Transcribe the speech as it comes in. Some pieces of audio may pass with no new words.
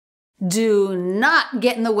Do not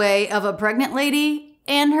get in the way of a pregnant lady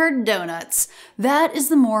and her donuts. That is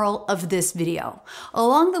the moral of this video.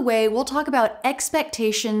 Along the way, we'll talk about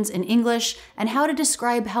expectations in English and how to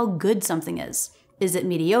describe how good something is. Is it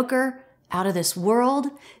mediocre? Out of this world?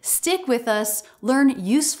 Stick with us, learn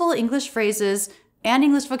useful English phrases and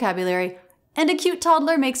English vocabulary, and a cute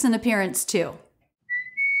toddler makes an appearance too.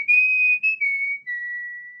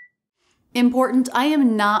 Important, I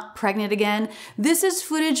am not pregnant again. This is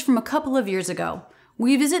footage from a couple of years ago.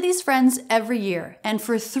 We visit these friends every year, and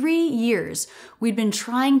for 3 years, we'd been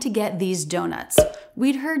trying to get these donuts.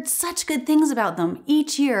 We'd heard such good things about them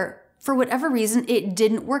each year. For whatever reason, it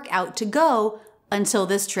didn't work out to go until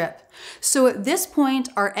this trip. So at this point,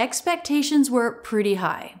 our expectations were pretty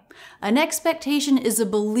high. An expectation is a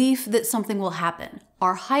belief that something will happen.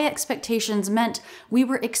 Our high expectations meant we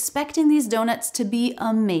were expecting these donuts to be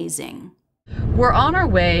amazing. We're on our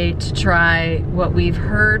way to try what we've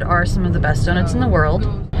heard are some of the best donuts in the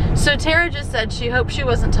world. So Tara just said she hopes she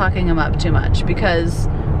wasn't talking them up too much because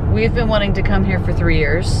we've been wanting to come here for 3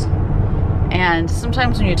 years. And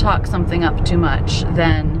sometimes when you talk something up too much,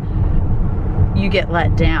 then you get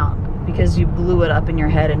let down because you blew it up in your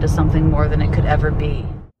head into something more than it could ever be.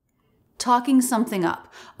 Talking something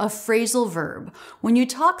up, a phrasal verb. When you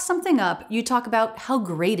talk something up, you talk about how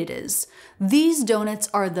great it is. These donuts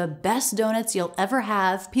are the best donuts you'll ever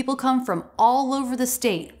have. People come from all over the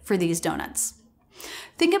state for these donuts.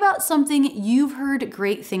 Think about something you've heard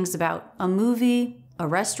great things about. A movie, a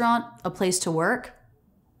restaurant, a place to work.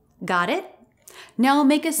 Got it? Now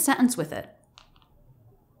make a sentence with it.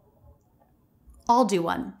 I'll do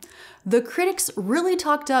one. The critics really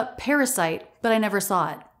talked up Parasite, but I never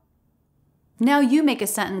saw it. Now you make a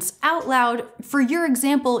sentence out loud for your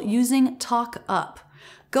example using talk up.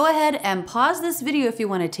 Go ahead and pause this video if you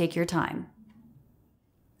want to take your time.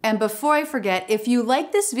 And before I forget, if you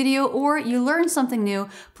like this video or you learned something new,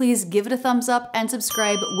 please give it a thumbs up and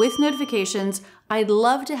subscribe with notifications. I'd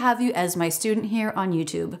love to have you as my student here on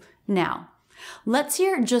YouTube. Now, let's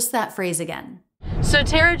hear just that phrase again. So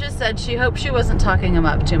Tara just said she hopes she wasn't talking them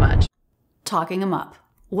up too much. Talking them up.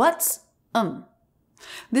 What's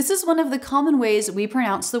This is one of the common ways we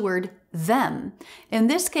pronounce the word them. In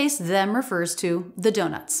this case, them refers to the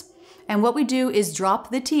donuts. And what we do is drop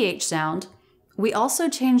the TH sound. We also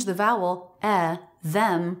change the vowel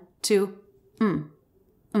them to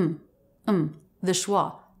the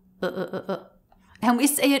schwa. And we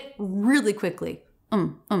say it really quickly.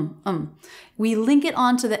 We link it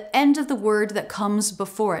on to the end of the word that comes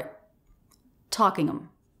before it. Talking them.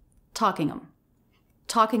 Talking them.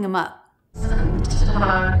 Talking them up.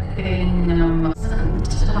 Talking them up.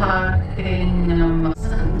 Talking them up.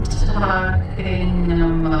 Talking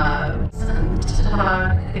them up.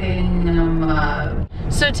 Talking them up.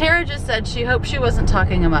 So Tara just said she hopes she wasn't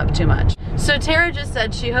talking them up too much. So Tara just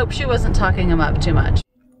said she hopes she wasn't talking them up too much.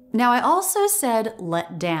 Now I also said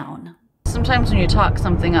let down. Sometimes when you talk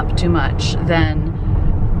something up too much,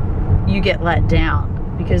 then you get let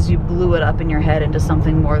down because you blew it up in your head into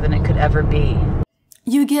something more than it could ever be.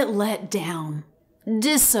 You get let down.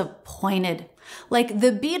 Disappointed. Like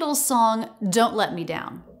the Beatles song, Don't Let Me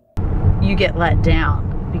Down. You get let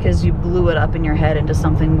down because you blew it up in your head into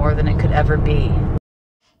something more than it could ever be.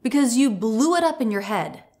 Because you blew it up in your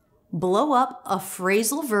head. Blow up, a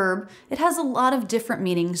phrasal verb. It has a lot of different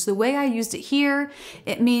meanings. The way I used it here,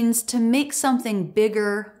 it means to make something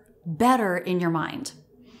bigger, better in your mind.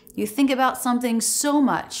 You think about something so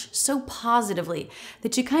much, so positively,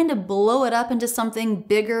 that you kind of blow it up into something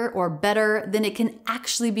bigger or better than it can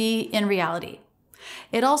actually be in reality.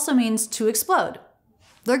 It also means to explode.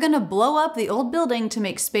 They're going to blow up the old building to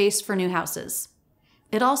make space for new houses.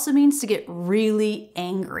 It also means to get really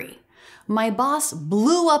angry. My boss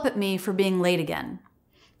blew up at me for being late again.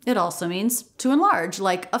 It also means to enlarge,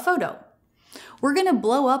 like a photo. We're going to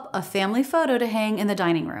blow up a family photo to hang in the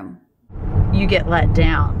dining room. You get let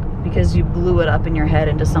down because you blew it up in your head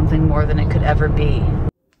into something more than it could ever be.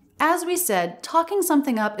 As we said, talking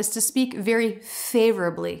something up is to speak very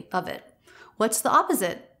favorably of it. What's the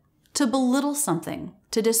opposite? To belittle something,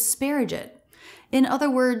 to disparage it. In other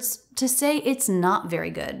words, to say it's not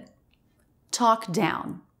very good. Talk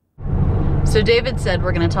down. So David said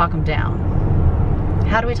we're going to talk them down.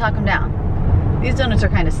 How do we talk them down? These donuts are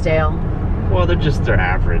kind of stale. Well, they're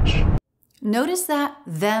average. Notice that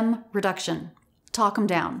them reduction. Talk them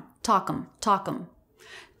down. Talk them. Talk them.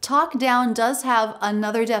 Talk down does have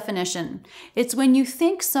another definition. It's when you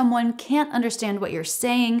think someone can't understand what you're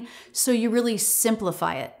saying, so you really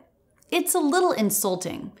simplify it. It's a little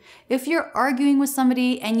insulting. If you're arguing with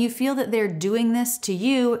somebody and you feel that they're doing this to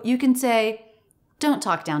you, you can say, "Don't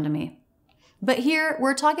talk down to me." But here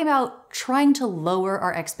we're talking about trying to lower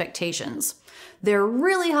our expectations. They're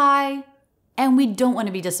really high and we don't want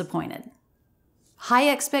to be disappointed. High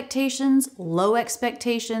expectations, low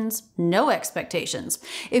expectations, no expectations.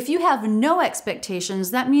 If you have no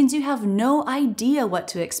expectations, that means you have no idea what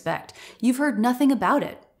to expect. You've heard nothing about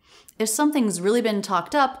it. If something's really been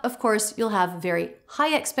talked up, of course, you'll have very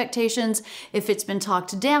high expectations. If it's been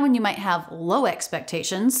talked down, you might have low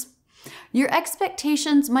expectations. Your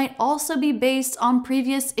expectations might also be based on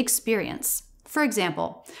previous experience. For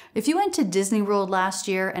example, if you went to Disney World last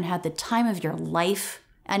year and had the time of your life,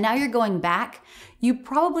 and now you're going back, you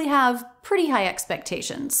probably have pretty high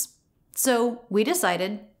expectations. So we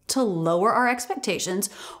decided to lower our expectations.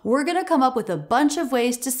 We're gonna come up with a bunch of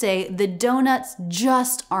ways to say the donuts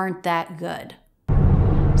just aren't that good.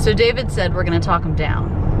 So David said we're gonna talk them down.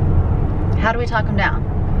 How do we talk them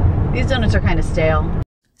down? These donuts are kind of stale.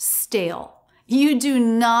 Stale. You do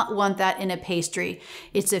not want that in a pastry.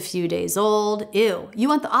 It's a few days old. Ew. You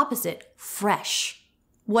want the opposite, fresh.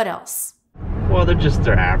 What else? Well,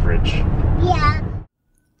 they're average. Yeah.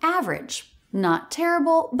 Average. Not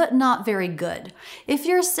terrible, but not very good. If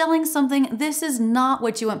you're selling something, this is not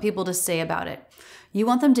what you want people to say about it. You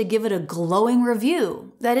want them to give it a glowing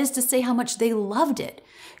review. That is to say how much they loved it.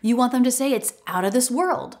 You want them to say it's out of this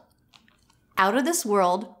world. Out of this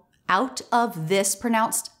world, out of this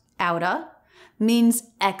pronounced outa, means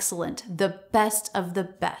excellent, the best of the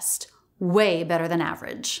best. Way better than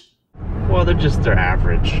average. Well, they're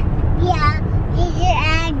average. Yeah, these are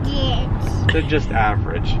average. They're just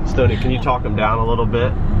average. Stoney, can you talk them down a little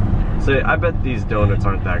bit? Say, I bet these donuts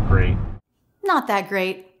aren't that great. Not that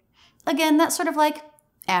great. Again, that's sort of like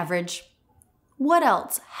average. What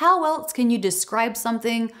else? How else can you describe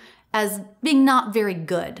something as being not very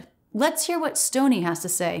good? Let's hear what Stoney has to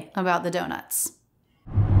say about the donuts.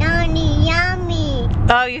 Yummy, yummy.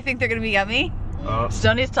 Oh, you think they're gonna be yummy?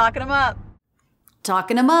 Stoney's talking them up.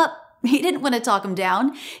 Talking them up. He didn't want to talk them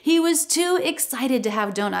down. He was too excited to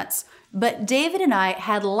have donuts. But David and I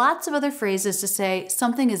had lots of other phrases to say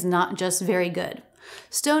something is not just very good.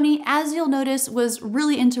 Stoney, as you'll notice, was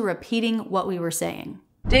really into repeating what we were saying.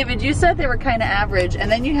 David, you said they were kind of average,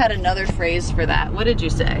 and then you had another phrase for that. What did you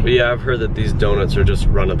say? But yeah, I've heard that these donuts are just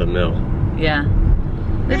run-of-the-mill. Yeah.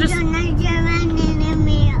 They're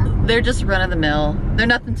just run-of-the-mill. They're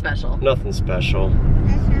nothing special. Nothing special.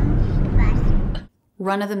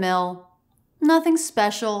 Run-of-the-mill. Nothing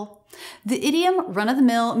special. The idiom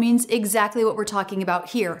run-of-the-mill means exactly what we're talking about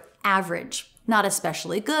here. Average. Not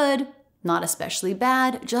especially good. Not especially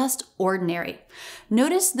bad, just ordinary.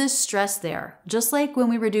 Notice this stress there, just like when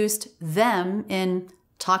we reduced them in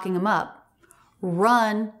talking them up.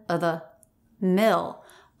 Run of the mill.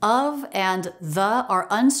 Of and the are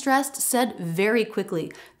unstressed, said very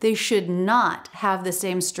quickly. They should not have the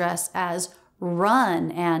same stress as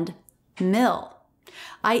run and mill.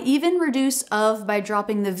 I even reduce of by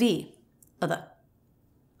dropping the V. Of the.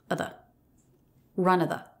 Run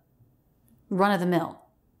of the mill.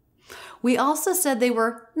 We also said they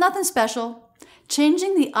were nothing special,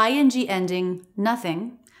 changing the ing ending,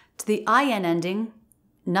 nothing, to the in ending,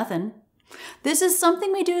 nothing. This is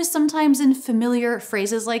something we do sometimes in familiar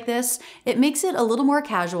phrases like this. It makes it a little more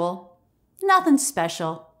casual. Nothing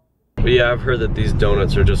special. But yeah, I've heard that these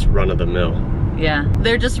donuts are just run-of-the-mill. Yeah,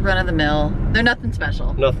 they're just run-of-the-mill. They're nothing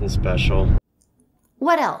special. Nothing special.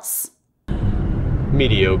 What else?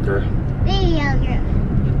 Mediocre. Mediocre.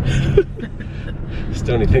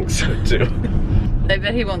 Stoney thinks so too. I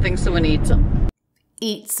bet he won't think so when he eats them.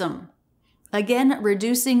 Eats them. Again,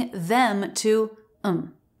 reducing them to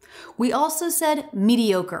We also said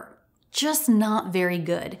mediocre. Just not very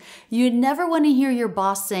good. You'd never want to hear your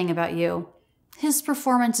boss saying about you, his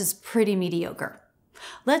performance is pretty mediocre.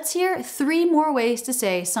 Let's hear 3 more ways to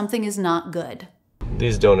say something is not good.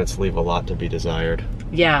 These donuts leave a lot to be desired.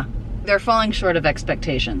 Yeah, they're falling short of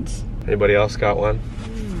expectations. Anybody else got one?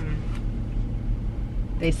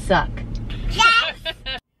 They suck. Yes.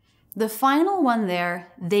 The final one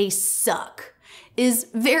there, they suck, is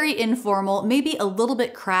very informal, maybe a little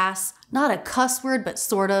bit crass, not a cuss word, but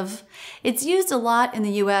sort of. It's used a lot in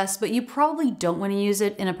the US, but you probably don't want to use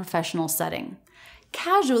it in a professional setting.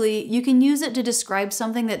 Casually, you can use it to describe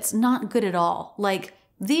something that's not good at all, like,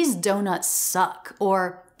 these donuts suck,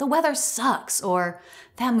 or the weather sucks, or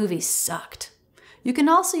that movie sucked. You can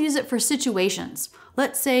also use it for situations.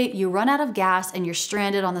 Let's say you run out of gas and you're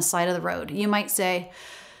stranded on the side of the road. You might say,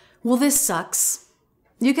 well, this sucks.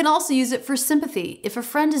 You can also use it for sympathy. If a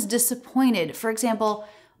friend is disappointed, for example,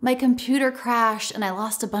 my computer crashed and I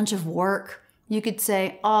lost a bunch of work, you could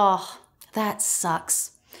say, oh, that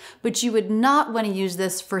sucks. But you would not want to use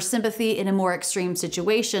this for sympathy in a more extreme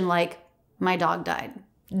situation like, my dog died.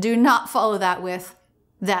 Do not follow that with,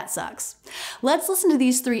 that sucks. Let's listen to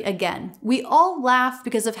these three again. We all laugh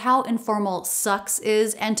because of how informal sucks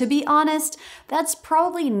is, and to be honest, that's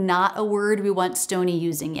probably not a word we want Stony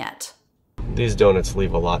using yet. These donuts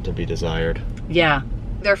leave a lot to be desired. Yeah,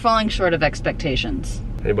 they're falling short of expectations.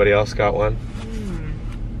 Anybody else got one?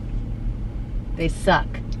 They suck.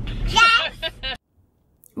 Yes!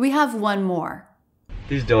 We have one more.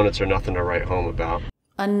 These donuts are nothing to write home about.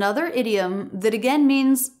 Another idiom that again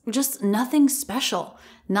means just nothing special,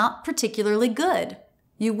 not particularly good.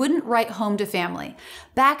 You wouldn't write home to family,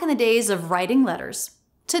 back in the days of writing letters,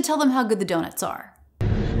 to tell them how good the donuts are.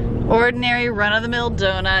 Ordinary run-of-the-mill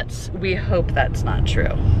donuts, we hope that's not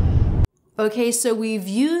true. Okay, so we've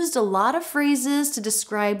used a lot of phrases to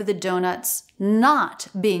describe the donuts not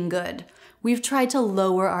being good. We've tried to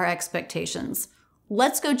lower our expectations.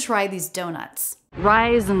 Let's go try these donuts.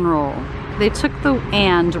 Rise and roll. They took the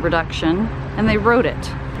and reduction and they wrote it.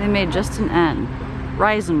 They made just an N.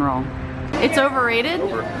 Rise and roll. It's overrated?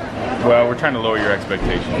 Well, we're trying to lower your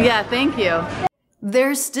expectations. Yeah, thank you.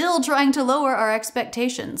 They're still trying to lower our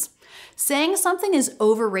expectations. Saying something is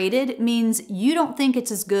overrated means you don't think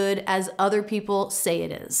it's as good as other people say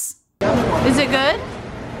it is. Is it good?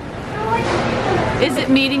 Is it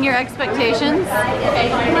meeting your expectations?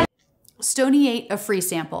 Stony ate a free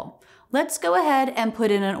sample. Let's go ahead and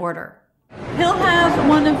put in an order. He'll have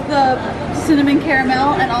one of the cinnamon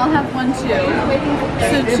caramel and I'll have one too.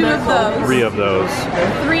 So 2 of those. 3 of those.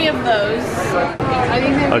 3 of those.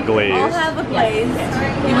 A glaze. I'll have a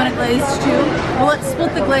glazed. You want a glazed too? Well, let's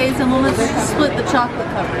split the glaze and let's split the chocolate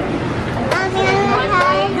covered.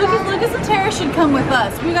 Lucas and Tara should come with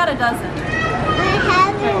us. We got a dozen.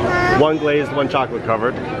 1 glazed, 1 chocolate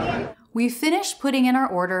covered. We finished putting in our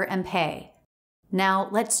order and pay. Now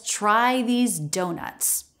let's try these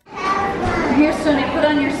donuts. Here, Stony, put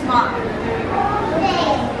on your smock.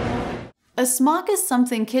 A smock is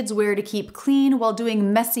something kids wear to keep clean while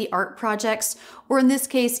doing messy art projects, or in this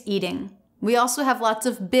case, eating. We also have lots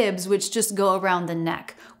of bibs which just go around the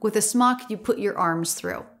neck. With a smock, you put your arms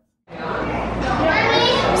through.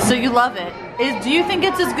 So you love it. Do you think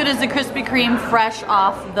it's as good as the Krispy Kreme fresh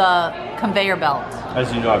off the conveyor belt?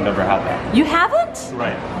 As you know, I've never had that. You haven't?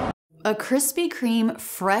 Right. A Krispy Kreme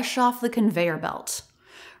fresh off the conveyor belt.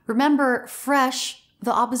 Remember, fresh,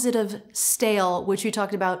 the opposite of stale, which we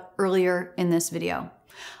talked about earlier in this video.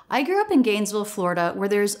 I grew up in Gainesville, Florida, where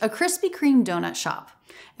there's a Krispy Kreme donut shop.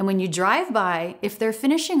 And when you drive by, if they're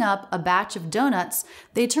finishing up a batch of donuts,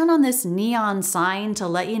 they turn on this neon sign to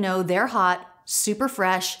let you know they're hot, super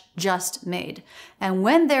fresh, just made. And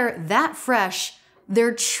when they're that fresh,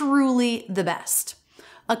 they're truly the best.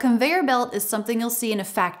 A conveyor belt is something you'll see in a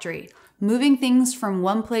factory, moving things from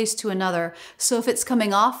one place to another. So if it's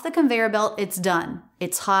coming off the conveyor belt, it's done.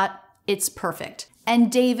 It's hot, it's perfect. And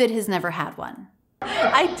David has never had one.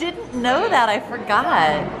 I didn't know that, I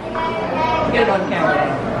forgot. Get it on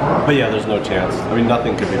camera. But yeah, there's no chance. I mean,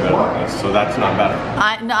 nothing could be better than this, so that's not better.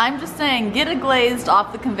 I'm just saying, get a glazed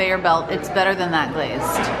off the conveyor belt. It's better than that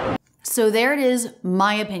glazed. So there it is,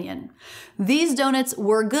 my opinion. These donuts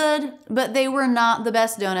were good, but they were not the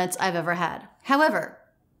best donuts I've ever had. However,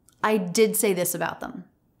 I did say this about them.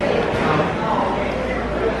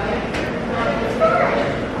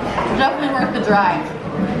 Definitely worth the drive.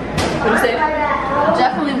 What do you say?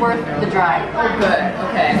 Definitely worth the drive. Oh, good.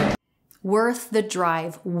 Okay. Worth the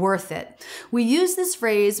drive. Worth it. We use this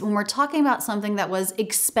phrase when we're talking about something that was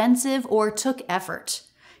expensive or took effort.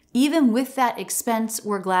 Even with that expense,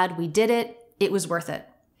 we're glad we did it. It was worth it.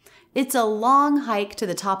 It's a long hike to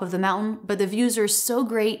the top of the mountain, but the views are so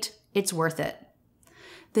great, it's worth it.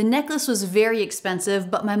 The necklace was very expensive,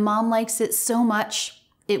 but my mom likes it so much,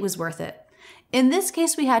 it was worth it. In this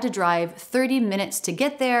case, we had to drive 30 minutes to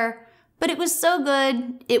get there, but it was so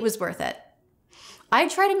good, it was worth it. I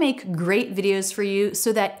try to make great videos for you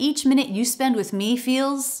so that each minute you spend with me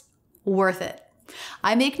feels worth it.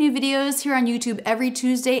 I make new videos here on YouTube every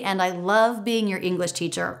Tuesday, and I love being your English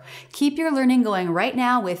teacher. Keep your learning going right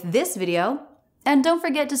now with this video, and don't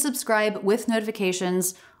forget to subscribe with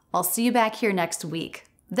notifications. I'll see you back here next week.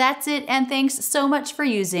 That's it, and thanks so much for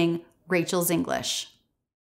using Rachel's English.